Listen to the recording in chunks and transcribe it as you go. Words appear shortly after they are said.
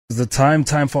The time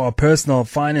for our personal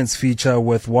finance feature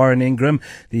with Warren Ingram,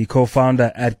 the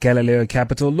co-founder at Galileo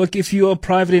Capital. Look, if you're a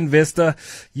private investor,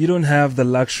 you don't have the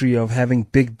luxury of having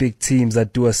big teams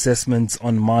that do assessments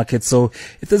on markets. So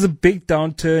if there's a big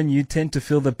downturn, you tend to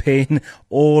feel the pain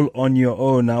all on your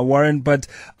own. Now, Warren, but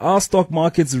are stock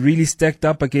markets really stacked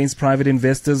up against private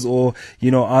investors, or,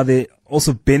 are there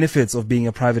also benefits of being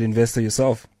a private investor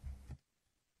yourself?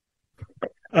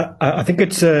 I think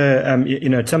it's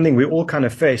it's something we all kind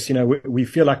of face. We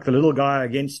feel like the little guy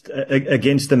against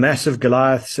the massive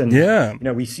Goliaths, and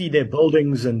we see their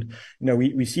buildings, and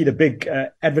we see the big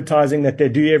advertising that they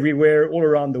do everywhere, all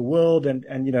around the world, and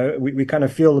we kind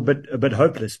of feel a bit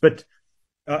hopeless. But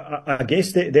I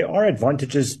guess there are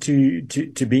advantages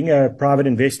to being a private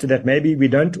investor that maybe we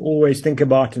don't always think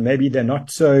about, and maybe they're not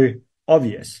so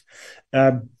obvious.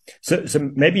 So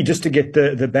maybe just to get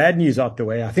the bad news out the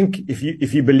way, I think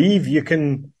if you believe you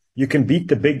can beat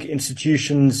the big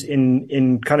institutions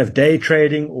in kind of day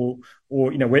trading, or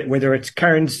whether it's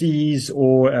currencies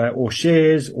or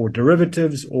shares or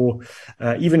derivatives or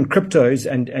even cryptos,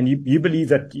 and you believe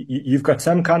that you've got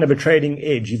some kind of a trading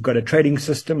edge, you've got a trading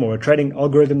system or a trading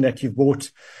algorithm that you've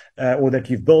bought or that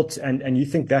you've built, and you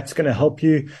think that's going to help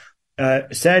you.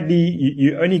 Sadly,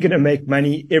 you're only going to make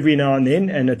money every now and then,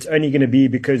 and it's only going to be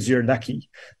because you're lucky.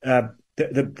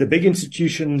 The big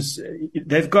institutions,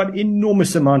 they've got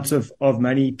enormous amounts of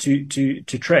money to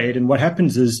trade, and what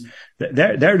happens is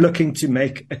that they're looking to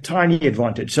make a tiny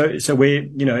advantage. So where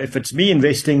if it's me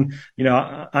investing,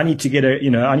 I need to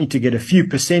get a few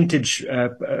percentage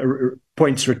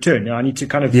points return. I need to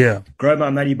kind of grow my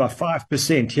money by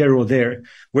 5% here or there.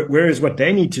 Whereas what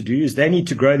they need to do is they need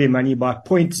to grow their money by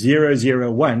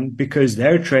 0.001 because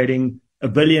they're trading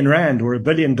R1 billion or $1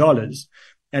 billion.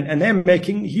 And they're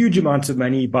making huge amounts of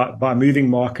money by moving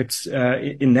markets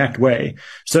in that way.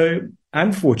 So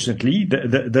unfortunately,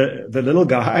 the little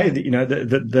guy,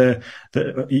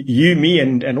 you, me,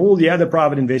 and all the other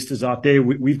private investors out there,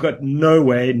 we've got no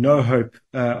way, no hope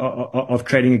of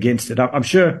trading against it. I'm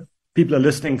sure people are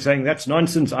listening saying that's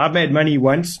nonsense. I've made money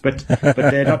once, but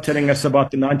they're not telling us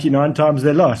about the 99 times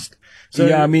they lost. So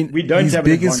we don't these have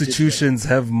big institutions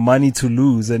have money to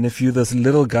lose, and if you're this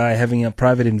little guy having a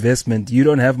private investment, you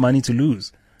don't have money to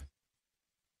lose.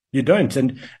 You don't,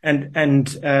 and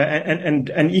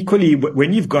equally,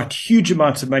 when you've got huge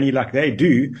amounts of money like they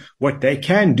do, what they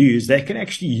can do is they can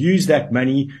actually use that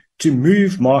money to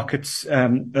move markets a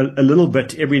little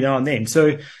bit every now and then.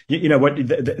 So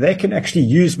they can actually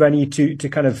use money to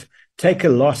kind of take a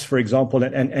loss, for example,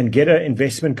 and get an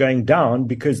investment going down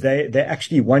because they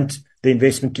actually want the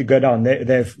investment to go down.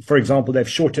 For example, they've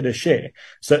shorted a share.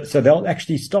 So they'll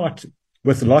actually start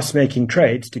with loss-making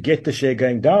trades to get the share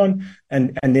going down,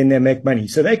 and then they make money.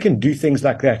 So they can do things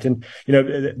like that. And,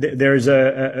 there is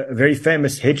a very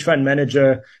famous hedge fund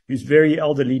manager who's very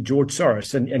elderly, George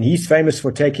Soros, and he's famous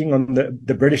for taking on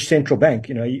the British central bank.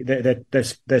 They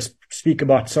speak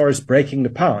about Soros breaking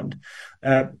the pound.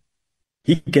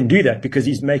 He can do that because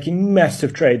he's making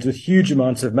massive trades with huge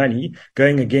amounts of money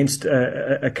going against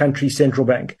a country's central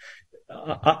bank.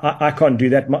 I can't do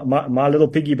that. My little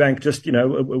piggy bank just,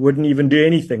 wouldn't even do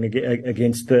anything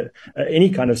against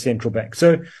any kind of central bank.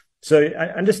 So I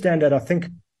understand that. I think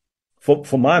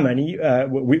for my money,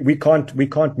 we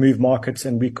can't move markets,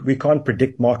 and we can't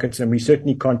predict markets, and we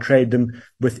certainly can't trade them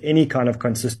with any kind of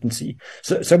consistency.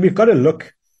 So we've got to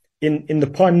look in the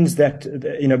ponds that,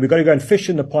 we've got to go and fish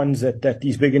in the ponds that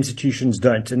these big institutions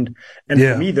don't. And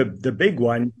for me, the big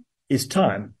one is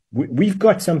time. We've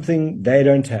got something they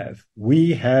don't have.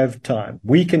 We have time.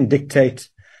 We can dictate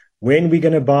when we're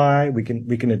going to buy. We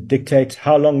can dictate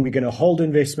how long we're going to hold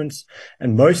investments.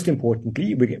 And most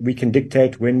importantly, we can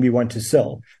dictate when we want to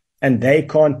sell. And they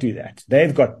can't do that.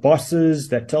 They've got bosses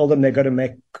that tell them they've got to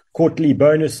make quarterly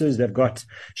bonuses. They've got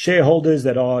shareholders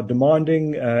that are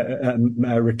demanding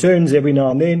returns every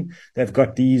now and then. They've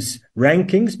got these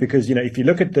rankings because, if you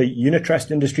look at the unit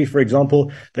trust industry, for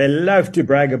example, they love to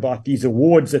brag about these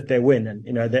awards that they win. And,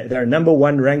 they're number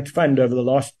one ranked fund over the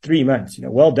last 3 months.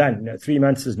 Well done. 3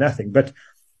 months is nothing. But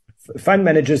fund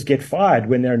managers get fired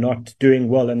when they're not doing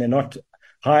well and they're not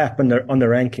high up on the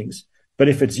rankings. But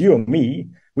if it's you or me,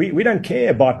 we don't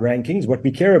care about rankings. What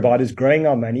we care about is growing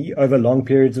our money over long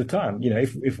periods of time.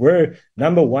 If we're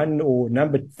number 1 or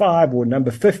number 5 or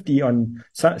number 50 on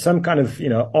some kind of,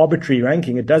 arbitrary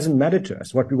ranking, it doesn't matter to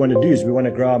us. What we want to do is we want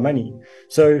to grow our money.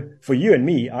 So for you and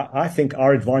me, I think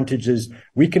our advantage is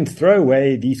we can throw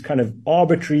away these kind of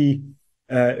arbitrary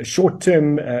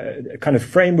short-term kind of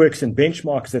frameworks and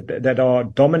benchmarks that are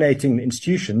dominating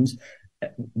institutions.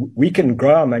 We can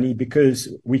grow our money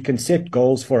because we can set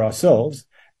goals for ourselves.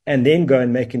 and then go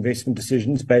and make investment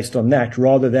decisions based on that,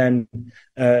 rather than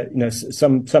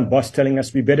some boss telling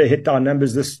us we better hit our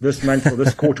numbers this month or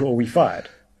this quarter or we fired.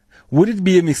 Would it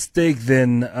be a mistake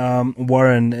then,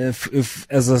 Warren, if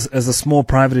as a small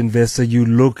private investor, you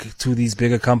look to these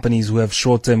bigger companies who have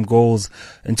short-term goals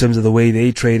in terms of the way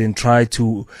they trade and try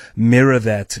to mirror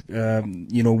that?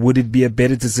 Would it be a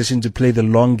better decision to play the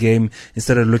long game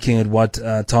instead of looking at what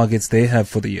targets they have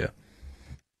for the year?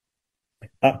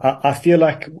 I feel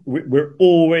like we're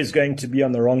always going to be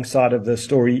on the wrong side of the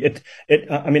story.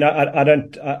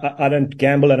 I don't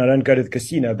gamble and I don't go to the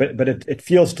casino, but it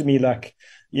feels to me like,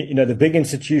 the big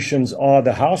institutions are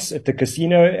the house at the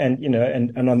casino,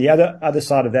 and on the other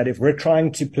side of that, if we're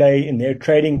trying to play in their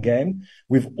trading game,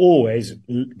 we've always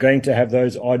going to have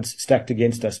those odds stacked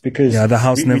against us, because the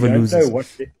house never loses.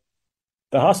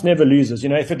 The house never loses.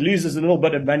 If it loses a little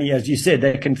bit of money, as you said,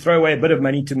 they can throw away a bit of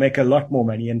money to make a lot more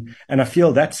money. And I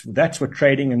feel that's what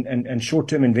trading and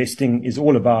short-term investing is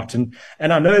all about. And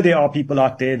I know there are people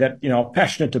out there that, are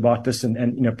passionate about this,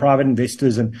 and private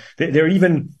investors, and they're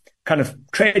even kind of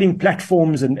trading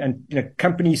platforms and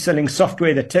companies selling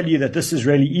software that tell you that this is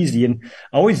really easy. And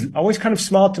I always kind of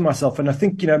smile to myself, and I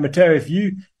think, Matteo, if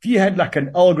you had like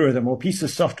an algorithm or piece of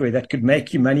software that could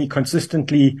make you money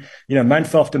consistently,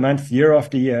 month after month, year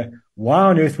after year, why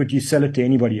on earth would you sell it to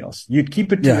anybody else? You'd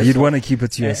keep it to yourself. You'd want to keep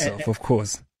it to yourself, of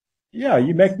course. Yeah,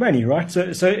 you make money, right? So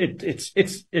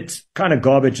it's kind of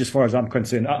garbage as far as I'm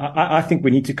concerned. I think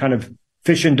we need to kind of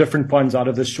fish in different ponds out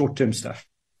of this short-term stuff.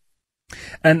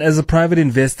 And as a private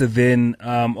investor, then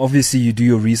obviously you do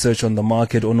your research on the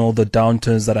market, on all the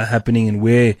downturns that are happening and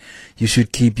where you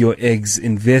should keep your eggs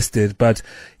invested. But,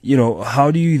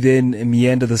 how do you then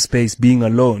meander the space being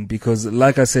alone? Because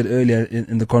like I said earlier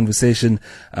in the conversation,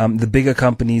 the bigger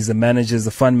companies, the managers,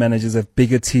 the fund managers have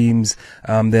bigger teams.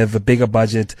 They have a bigger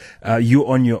budget. You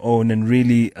on your own. And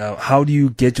really, how do you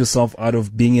get yourself out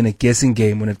of being in a guessing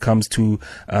game when it comes to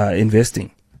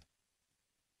investing?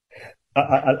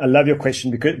 I love your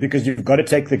question because you've got to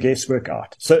take the guesswork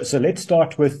out. So let's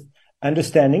start with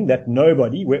understanding that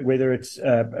nobody, whether it's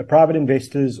private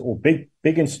investors or big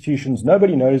institutions,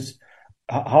 nobody knows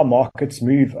how markets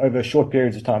move over short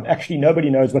periods of time. Actually, nobody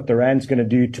knows what the rand's going to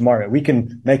do tomorrow. We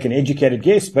can make an educated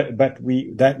guess, but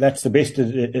that's the best.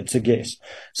 It's a guess.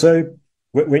 So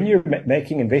when you're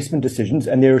making investment decisions,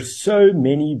 and there are so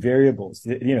many variables,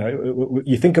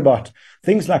 you think about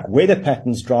things like weather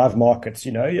patterns drive markets,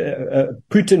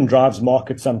 Putin drives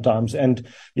markets sometimes, and,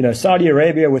 Saudi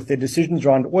Arabia with their decisions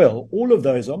around oil, all of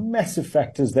those are massive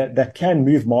factors that can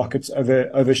move markets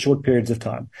over short periods of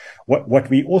time. What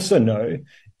we also know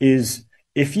is,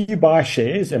 if you buy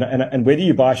shares, and whether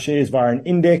you buy shares via an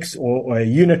index or a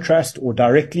unit trust or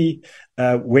directly,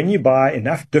 when you buy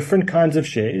enough different kinds of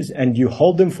shares and you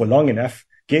hold them for long enough,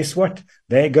 guess what?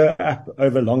 They go up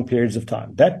over long periods of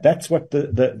time. That's what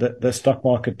the stock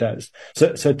market does.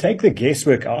 So take the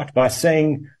guesswork out by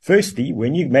saying, firstly,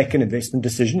 when you make an investment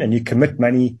decision and you commit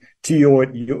money to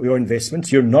your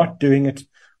investments, you're not doing it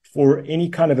for any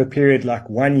kind of a period like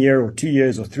 1 year or 2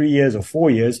 years or 3 years or 4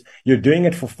 years. You're doing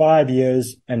it for 5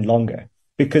 years and longer,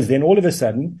 because then all of a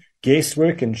sudden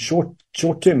guesswork and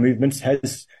short-term movements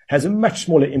has a much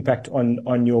smaller impact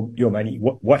on your money.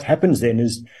 What happens then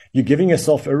is you're giving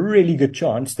yourself a really good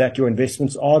chance that your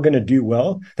investments are going to do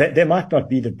well. That they might not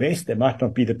be the best, they might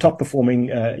not be the top performing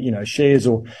shares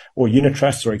or unit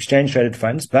trusts or exchange traded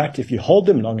funds, but if you hold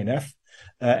them long enough,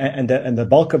 and the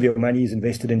bulk of your money is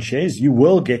invested in shares, you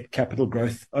will get capital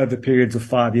growth over periods of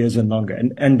 5 years and longer.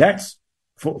 And that's,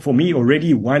 for me,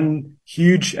 already one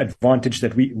huge advantage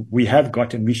that we have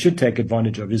got and we should take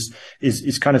advantage of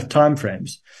is kind of time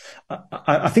frames.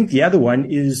 I think the other one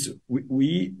is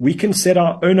we can set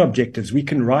our own objectives. We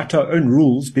can write our own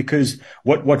rules, because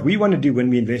what we want to do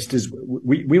when we invest is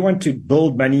we want to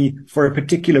build money for a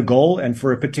particular goal and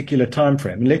for a particular time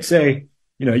frame. And let's say,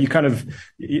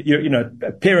 you're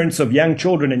parents of young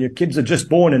children and your kids are just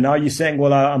born, and now you're saying,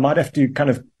 well, I might have to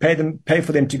kind of pay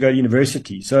for them to go to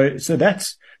university. So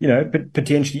that's,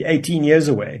 potentially 18 years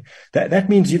away. That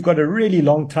means you've got a really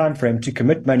long time frame to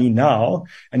commit money now.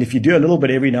 And if you do a little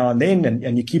bit every now and then,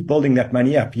 and you keep building that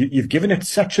money up, you've given it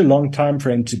such a long time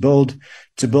frame to build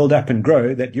up and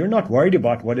grow, that you're not worried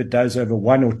about what it does over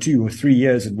 1 or 2 or 3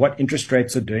 years and what interest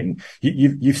rates are doing.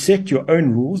 You've set your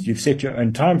own rules. You've set your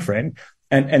own time frame.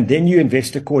 And then you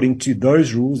invest according to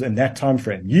those rules and that time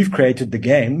frame. You've created the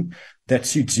game that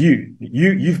suits you.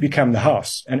 You've become the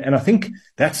house. And I think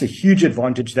that's a huge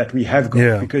advantage that we have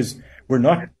got, because we're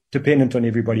not dependent on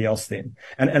everybody else then.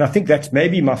 And I think that's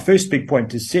maybe my first big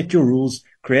point, is set your rules,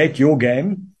 create your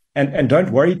game, and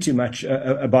don't worry too much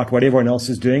about what everyone else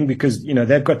is doing, because,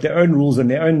 they've got their own rules and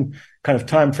their own kind of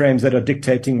timeframes that are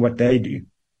dictating what they do.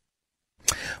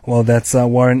 Well, that's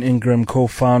Warren Ingram,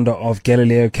 co-founder of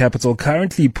Galileo Capital,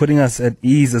 currently putting us at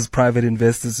ease as private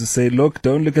investors to say, look,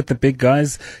 don't look at the big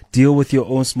guys, deal with your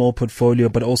own small portfolio,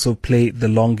 but also play the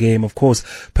long game. Of course,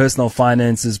 Personal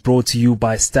Finance is brought to you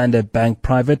by Standard Bank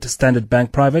Private. Standard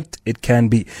Bank Private, it can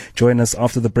be. Join us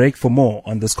after the break for more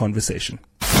on this conversation.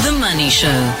 The Money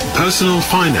Show. Personal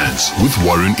Finance with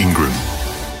Warren Ingram.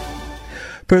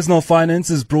 Personal Finance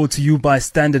is brought to you by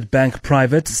Standard Bank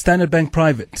Private. Standard Bank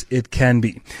Private, it can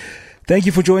be. Thank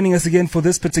you for joining us again for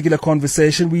this particular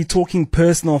conversation. We're talking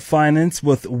personal finance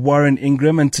with Warren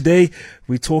Ingram, and today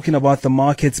we're talking about the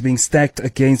markets being stacked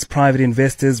against private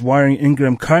investors. Warren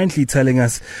Ingram currently telling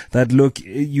us that, look,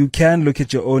 you can look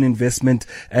at your own investment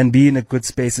and be in a good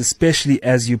space, especially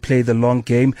as you play the long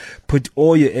game. Put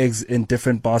all your eggs in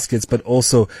different baskets, but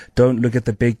also don't look at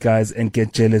the big guys and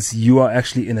get jealous. You are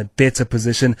actually in a better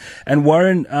position. And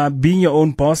Warren, being your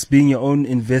own boss, being your own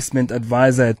investment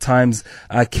advisor at times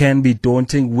can be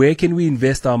daunting. Where can we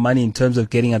invest our money in terms of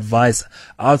getting advice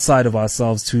outside of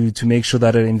ourselves to make sure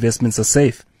that our investments are safe?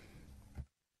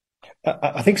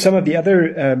 I think some of the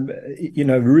other,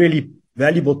 really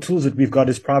valuable tools that we've got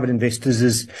as private investors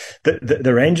is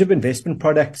the range of investment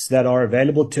products that are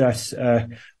available to us are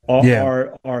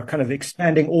kind of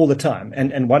expanding all the time.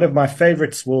 And one of my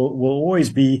favorites will always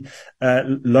be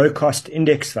low cost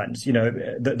index funds.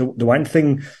 The one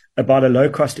thing about a low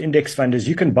cost index fund is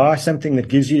you can buy something that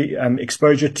gives you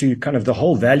exposure to kind of the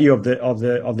whole value of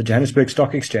the Johannesburg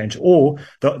Stock Exchange or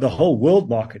the whole world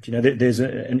market. There's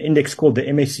an index called the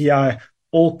MSCI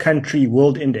All Country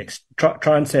World Index.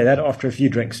 Try and say that after a few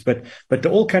drinks, but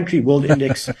the All Country World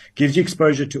Index gives you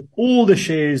exposure to all the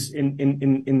shares in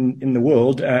the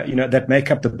world, that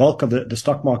make up the bulk of the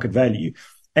stock market value,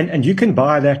 and you can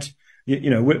buy that,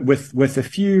 with a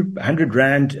few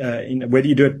R100, whether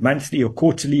you do it monthly or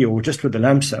quarterly or just with a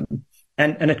lump sum,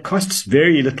 and it costs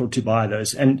very little to buy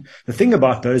those. And the thing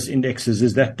about those indexes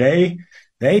is that they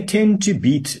tend to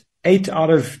beat 8 out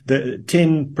of the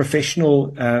 10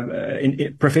 professionally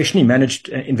managed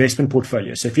investment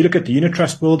portfolios. So if you look at the unit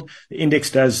trust world, the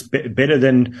index does better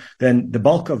than the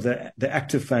bulk of the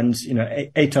active funds,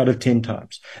 8 out of 10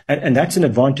 times. And that's an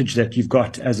advantage that you've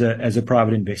got as a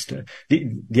private investor.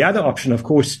 The other option, of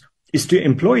course, is to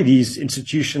employ these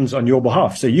institutions on your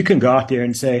behalf. So you can go out there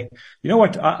and say, you know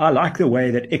what, I like the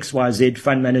way that XYZ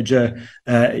fund manager,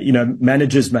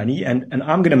 manages money, and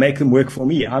I'm going to make them work for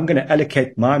me. I'm going to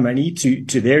allocate my money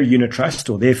to their unit trust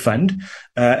or their fund,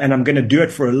 and I'm going to do it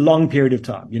for a long period of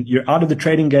time. You're out of the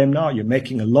trading game now. You're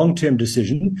making a long-term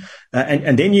decision,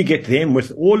 and then you get them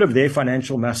with all of their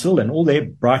financial muscle and all their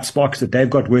bright sparks that they've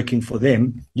got working for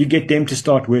them. You get them to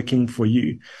start working for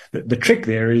you. The trick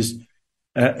there is,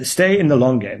 stay in the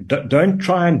long game. Don't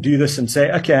try and do this and say,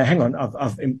 okay, hang on,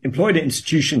 I've employed an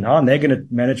institution now and they're going to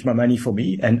manage my money for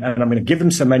me, and I'm going to give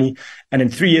them some money, and in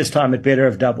 3 years' time it better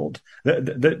have doubled.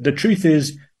 The truth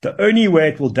is, the only way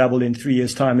it will double in 3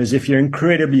 years' time is if you're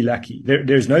incredibly lucky.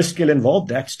 There's no skill involved.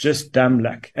 That's just dumb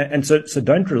luck. And so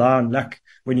don't rely on luck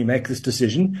when you make this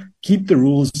decision. Keep the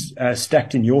rules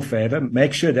stacked in your favor.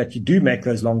 Make sure that you do make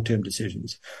those long-term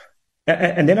decisions.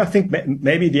 And then I think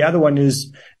maybe the other one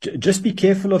is just be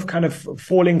careful of kind of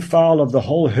falling foul of the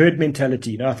whole herd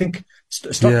mentality. I think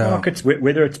stock markets,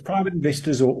 whether it's private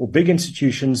investors or big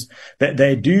institutions, that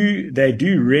they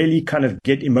do really kind of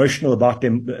get emotional about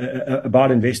them,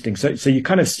 about investing. So you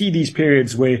kind of see these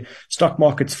periods where stock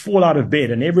markets fall out of bed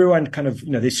and everyone kind of,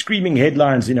 they're screaming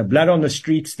headlines, blood on the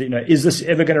streets, is this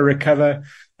ever going to recover?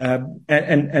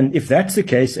 And if that's the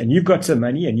case, and you've got some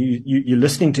money and you're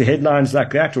listening to headlines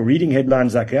like that or reading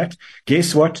headlines like that,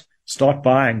 guess what? Start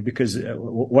buying, because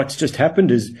what's just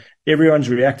happened is everyone's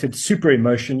reacted super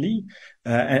emotionally,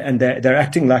 and they're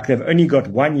acting like they've only got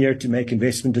 1 year to make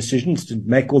investment decisions to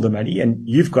make all the money, and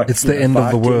you've got it's the end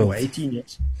 5, of the 10 world. Or 18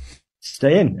 years.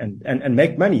 Stay in and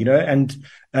make money, and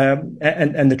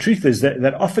the truth is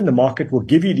that often the market will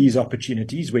give you these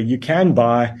opportunities where you can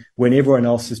buy when everyone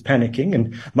else is panicking.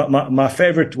 And one of my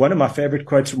favorite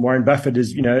quotes from Warren Buffett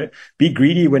is, be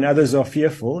greedy when others are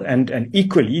fearful, and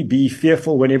equally be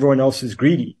fearful when everyone else is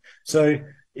greedy. So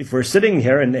if we're sitting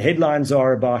here and the headlines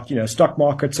are about, stock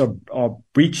markets are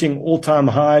breaching all-time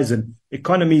highs and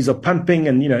economies are pumping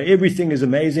and, everything is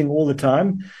amazing all the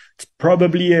time, it's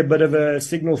probably a bit of a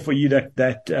signal for you that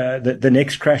the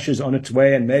next crash is on its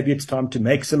way, and maybe it's time to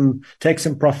take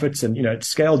some profits and,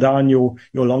 scale down your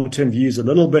long-term views a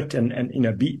little bit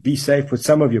and be safe with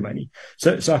some of your money.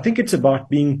 So I think it's about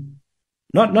being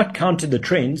not counter the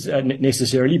trends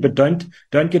necessarily, but don't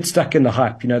get stuck in the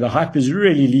hype. The hype is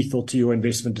really lethal to your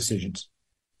investment decisions.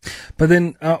 But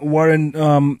then,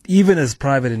 Warren, even as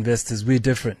private investors, we're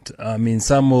different. I mean,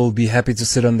 some will be happy to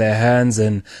sit on their hands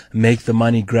and make the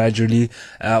money gradually,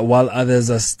 while others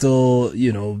are still,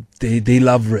 they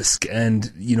love risk,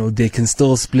 and, they can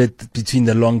still split between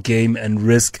the long game and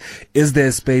risk. Is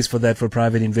there space for that for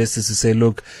private investors to say,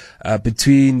 look,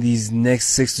 between these next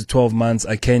 6 to 12 months,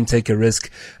 I can take a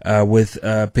risk, with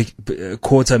a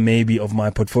quarter maybe of my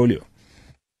portfolio?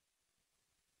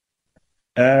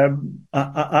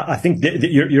 I think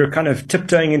that you're kind of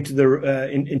tiptoeing into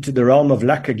the realm of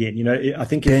luck again. I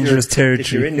think dangerous territory.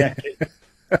 If you're in that,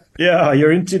 yeah,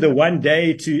 you're into the 1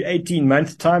 day to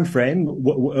 18-month time frame.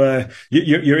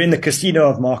 You're in the casino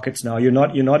of markets now. You're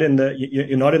not in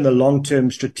the long-term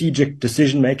strategic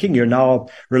decision making. You're now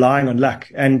relying on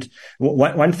luck. And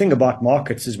one thing about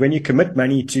markets is when you commit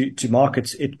money to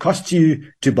markets, it costs you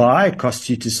to buy, it costs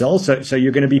you to sell. So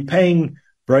you're going to be paying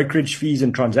brokerage fees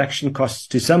and transaction costs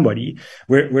to somebody.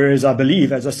 Whereas I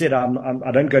believe, as I said,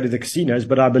 I don't go to the casinos,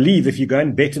 but I believe if you go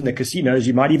and bet in the casinos,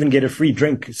 you might even get a free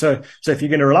drink. So if you're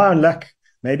going to rely on luck,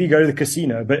 maybe go to the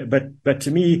casino. But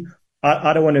to me,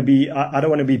 I don't want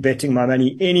to be betting my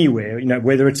money anywhere,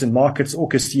 whether it's in markets or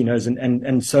casinos.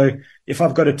 And so if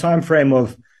I've got a time frame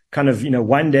of kind of,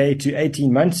 1 day to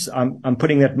 18 months, I'm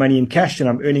putting that money in cash and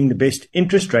I'm earning the best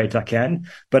interest rate I can,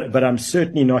 but I'm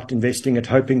certainly not investing it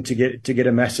hoping to get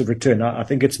a massive return. I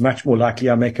think it's much more likely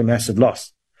I make a massive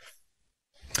loss.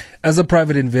 As a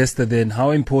private investor, then,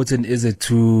 how important is it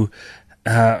to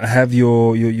have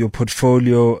your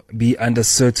portfolio be under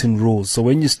certain rules? So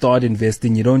when you start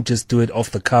investing, you don't just do it off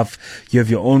the cuff. You have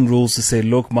your own rules to say,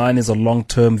 look, mine is a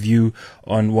long-term view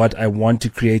on what I want to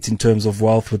create in terms of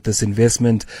wealth with this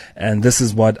investment, and this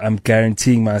is what I'm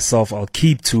guaranteeing myself I'll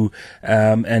keep to.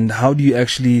 And how do you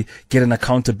actually get an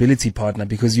accountability partner?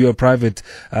 Because you're a private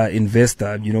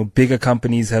investor. Bigger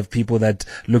companies have people that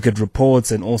look at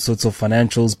reports and all sorts of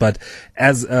financials, but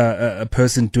as a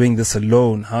person doing this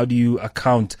alone, how do you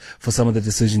account for some of the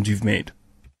decisions you've made?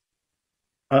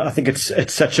 I think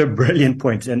it's such a brilliant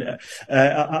point, and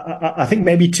I think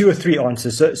maybe 2 or 3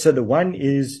 answers. So the one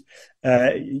is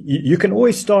you can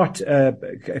always start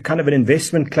kind of an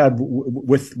investment club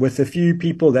with a few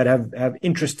people that have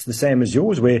interests the same as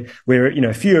yours, where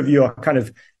a few of you are kind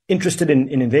of interested in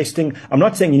investing. I'm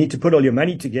not saying you need to put all your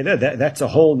money together. That's a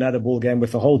whole nother ball game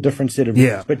with a whole different set of rules.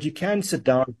 Yeah. But you can sit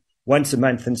down once a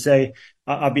month and say,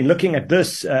 I've been looking at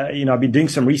this, I've been doing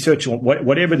some research on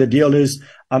whatever the deal is.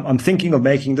 I'm thinking of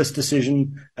making this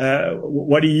decision.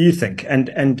 What do you think?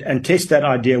 And test that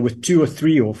idea with 2 or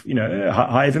 3 or,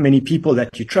 however many people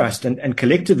that you trust. And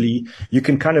collectively, you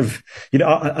can kind of,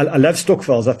 I love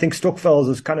stokvels. I think stokvels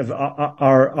is kind of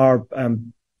our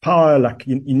power, like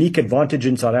unique advantage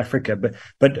in South Africa.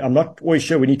 But I'm not always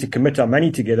sure we need to commit our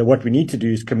money together. What we need to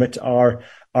do is commit our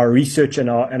research and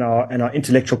our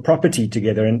intellectual property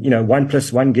together. And, 1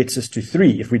 + 1 gets us to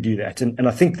 3 if we do that. And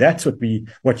I think that's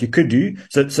what you could do.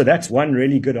 So that's one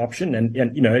really good option. And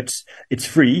it's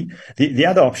free. The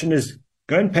other option is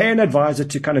go and pay an advisor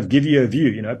to kind of give you a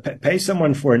view, pay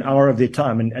someone for an hour of their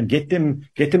time and get them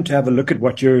to have a look at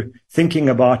what you're thinking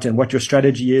about and what your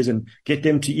strategy is, and get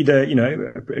them to either,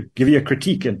 give you a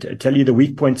critique and tell you the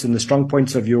weak points and the strong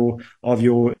points of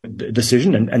your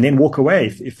decision, and then walk away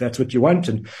if that's what you want.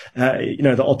 And,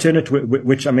 the alternative,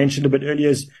 which I mentioned a bit earlier,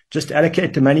 is just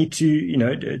allocate the money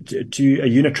to a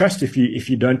unit trust if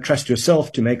you don't trust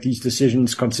yourself to make these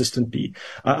decisions consistently.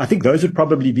 I think those would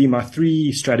probably be my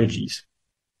 3 strategies.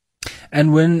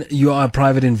 And when you are a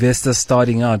private investor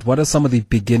starting out, what are some of the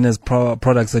beginners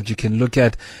products that you can look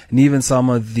at, and even some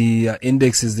of the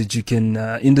indices that you can,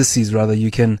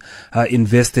 you can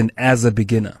invest in as a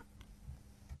beginner?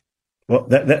 Well,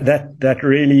 that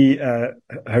really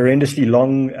horrendously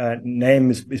long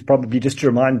name is probably just to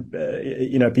remind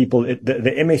people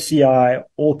the MSCI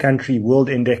All Country World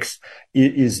Index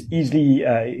is easily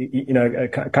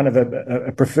kind of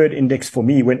a preferred index for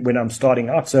me when I'm starting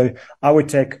out. So I would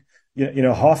take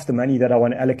half the money that I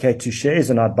want to allocate to shares,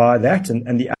 and I'd buy that,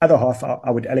 and the other half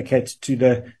I would allocate to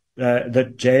the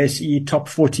JSE Top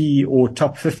 40 or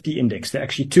Top 50 index. There are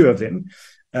actually 2 of them.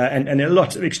 And there are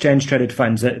lots of exchange traded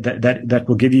funds that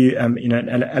will give you,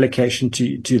 an allocation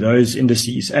to those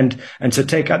indices. And so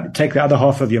take the other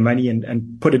half of your money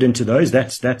and put it into those.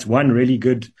 That's one really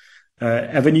good,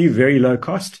 avenue, very low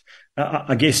cost.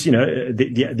 I guess,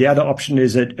 the other option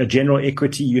is a general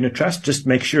equity unit trust. Just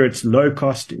make sure it's low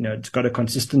cost. It's got a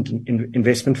consistent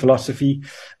investment philosophy.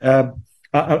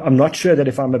 I'm not sure that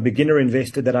if I'm a beginner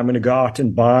investor that I'm going to go out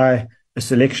and buy a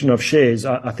selection of shares.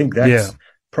 I think that's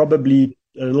probably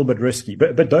risky.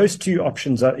 But those two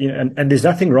options are, and there's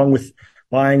nothing wrong with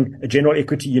buying a general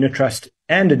equity unit trust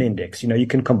and an index. You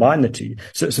can combine the two.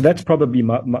 So that's probably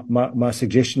my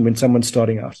suggestion when someone's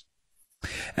starting out.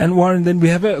 And Warren, then we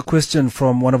have a question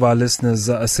from one of our listeners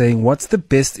saying, what's the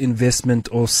best investment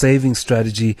or saving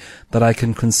strategy that I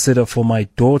can consider for my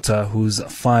daughter who's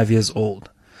 5 years old?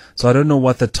 So I don't know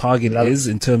what the target is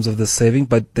in terms of the saving,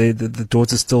 but the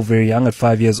daughter's still very young at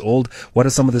 5 years old. What are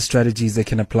some of the strategies they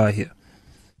can apply here?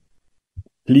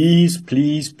 Please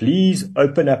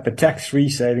open up a tax-free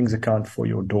savings account for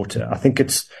your daughter. I think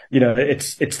it's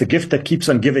the gift that keeps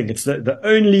on giving. It's the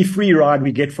only free ride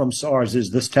we get from SARS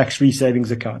is this tax-free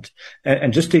savings account.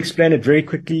 And just to explain it very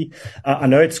quickly, I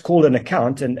know it's called an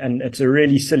account and it's a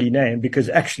really silly name because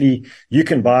actually you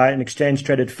can buy an exchange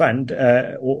traded fund,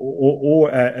 or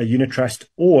a unit trust,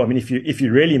 or, I mean, if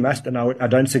you really must, and I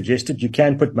don't suggest it, you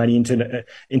can put money into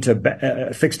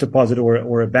a fixed deposit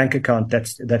or a bank account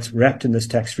that's wrapped in this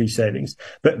tax-free savings.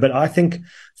 But I think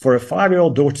for a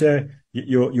 5-year-old daughter,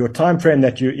 your time frame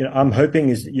that I'm hoping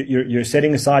is you're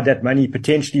setting aside that money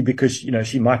potentially because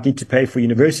she might need to pay for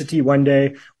university one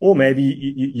day, or maybe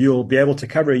you'll be able to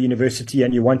cover a university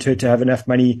and you want her to have enough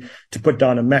money to put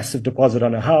down a massive deposit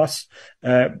on a house.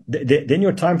 Then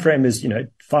your time frame is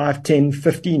 5, 10,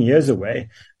 15 years away,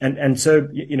 and so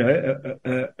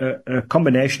a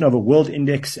combination of a world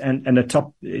index and a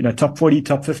top 40,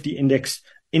 top 50 index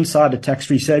inside a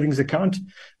tax-free savings account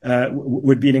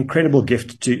would be an incredible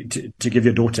gift to give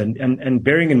your daughter. And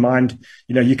bearing in mind,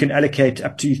 you can allocate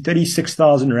up to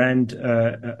 36,000 Rand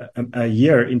a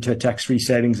year into a tax-free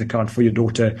savings account for your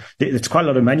daughter. It's quite a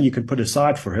lot of money you could put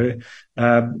aside for her.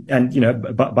 And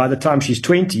by the time she's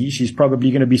 20, she's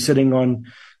probably going to be sitting on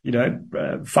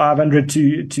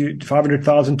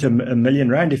 500,000 to 1 million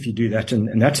Rand if you do that.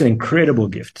 And that's an incredible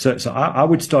gift. So I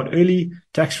would start early,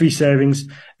 tax-free savings,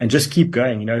 and just keep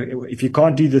going. If you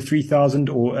can't do the 3,000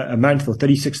 or a month or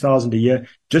 36,000 a year,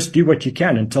 just do what you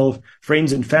can and tell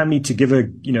friends and family to give a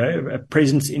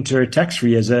presence into her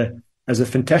tax-free as a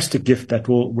fantastic gift that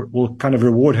will kind of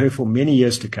reward her for many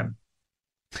years to come.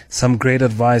 Some great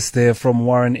advice there from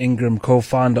Warren Ingram,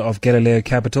 co-founder of Galileo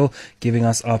Capital, giving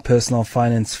us our personal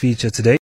finance feature today.